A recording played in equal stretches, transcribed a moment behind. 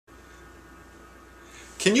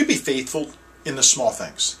Can you be faithful in the small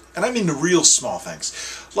things? And I mean the real small things.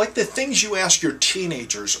 Like the things you ask your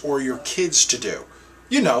teenagers or your kids to do.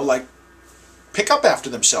 You know, like pick up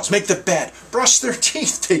after themselves, make the bed, brush their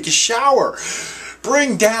teeth, take a shower,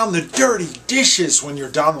 bring down the dirty dishes when you're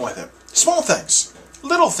done with it. Small things,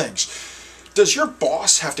 little things. Does your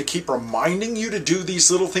boss have to keep reminding you to do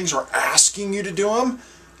these little things or asking you to do them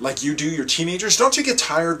like you do your teenagers? Don't you get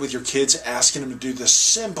tired with your kids asking them to do the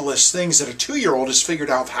simplest things that a 2-year-old has figured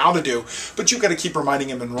out how to do, but you've got to keep reminding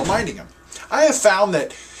them and reminding them? I have found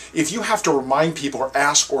that if you have to remind people or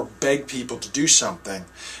ask or beg people to do something,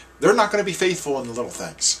 they're not going to be faithful in the little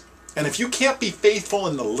things. And if you can't be faithful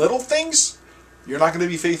in the little things, you're not going to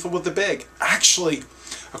be faithful with the big. Actually,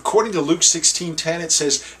 according to Luke 16:10, it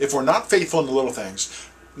says, if we're not faithful in the little things,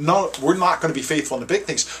 no, we're not going to be faithful in the big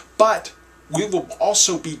things, but we will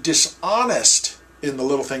also be dishonest in the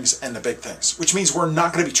little things and the big things, which means we're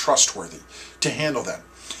not going to be trustworthy to handle them.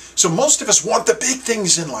 So most of us want the big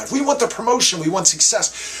things in life. We want the promotion. We want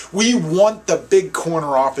success. We want the big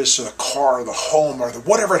corner office or the car or the home or the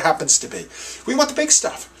whatever it happens to be. We want the big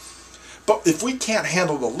stuff. But if we can't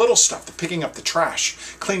handle the little stuff, the picking up the trash,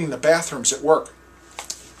 cleaning the bathrooms at work,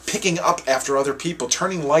 picking up after other people,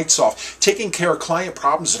 turning lights off, taking care of client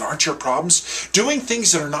problems that aren't your problems, doing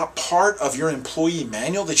things that are not part of your employee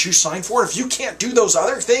manual that you signed for, if you can't do those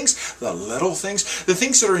other things, the little things, the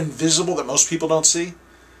things that are invisible that most people don't see,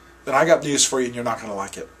 then I got news for you and you're not going to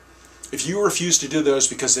like it. If you refuse to do those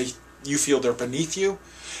because you feel they're beneath you,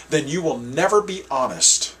 then you will never be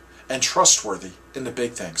honest and trustworthy in the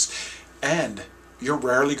big things. And you're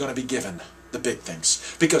rarely going to be given the big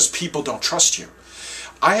things because people don't trust you.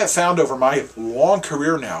 I have found over my long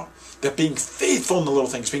career now that being faithful in the little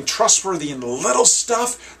things, being trustworthy in the little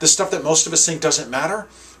stuff, the stuff that most of us think doesn't matter,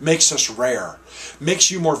 makes us rare,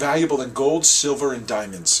 makes you more valuable than gold, silver, and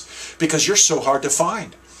diamonds because you're so hard to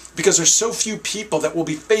find. Because there's so few people that will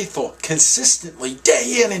be faithful consistently,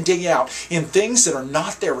 day in and day out, in things that are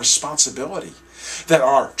not their responsibility, that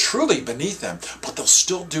are truly beneath them, but they'll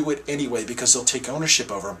still do it anyway because they'll take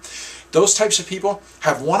ownership over them. Those types of people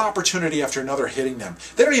have one opportunity after another hitting them.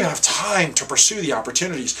 They don't even have time to pursue the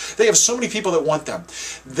opportunities. They have so many people that want them.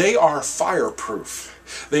 They are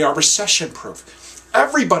fireproof. They are recession-proof.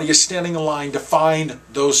 Everybody is standing in line to find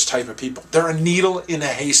those type of people. They're a needle in a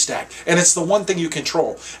haystack. And it's the one thing you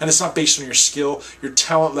control. And it's not based on your skill, your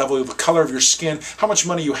talent level, the color of your skin, how much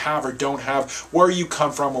money you have or don't have, where you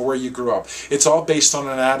come from or where you grew up. It's all based on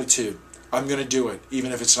an attitude. I'm going to do it,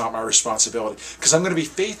 even if it's not my responsibility. Because I'm going to be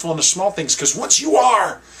faithful in the small things. Because once you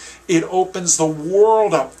are, it opens the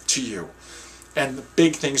world up to you. And the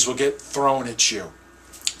big things will get thrown at you.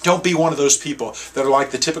 Don't be one of those people that are like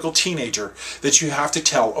the typical teenager that you have to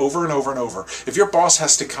tell over and over and over. If your boss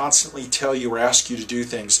has to constantly tell you or ask you to do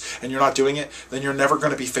things and you're not doing it, then you're never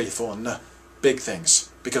going to be faithful in the big things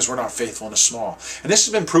because we're not faithful in the small. And this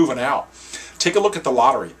has been proven out. Take a look at the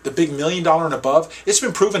lottery. The big $1 million and above, it's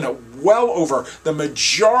been proven that well over the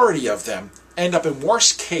majority of them end up in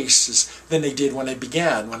worse cases than they did when they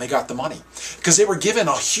began, when they got the money. Because they were given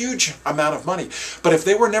a huge amount of money. But if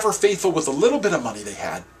they were never faithful with the little bit of money they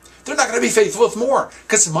had, they're not going to be faithful with more.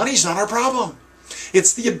 Because money's not our problem.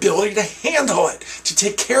 It's the ability to handle it, to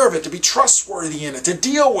take care of it, to be trustworthy in it, to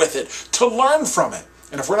deal with it, to learn from it.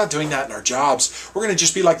 And if we're not doing that in our jobs, we're going to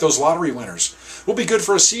just be like those lottery winners. We'll be good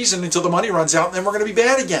for a season until the money runs out, and then we're going to be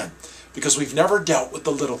bad again. Because we've never dealt with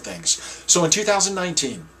the little things. So in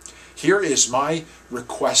 2019, here is my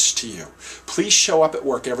request to you. Please show up at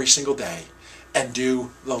work every single day and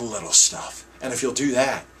do the little stuff. And if you'll do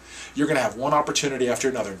that, you're going to have one opportunity after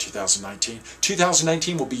another in 2019.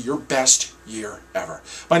 2019 will be your best year ever.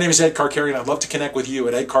 My name is Ed Carcarey, and I'd love to connect with you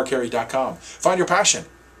at edcarcarey.com. Find your passion.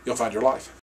 You'll find your life.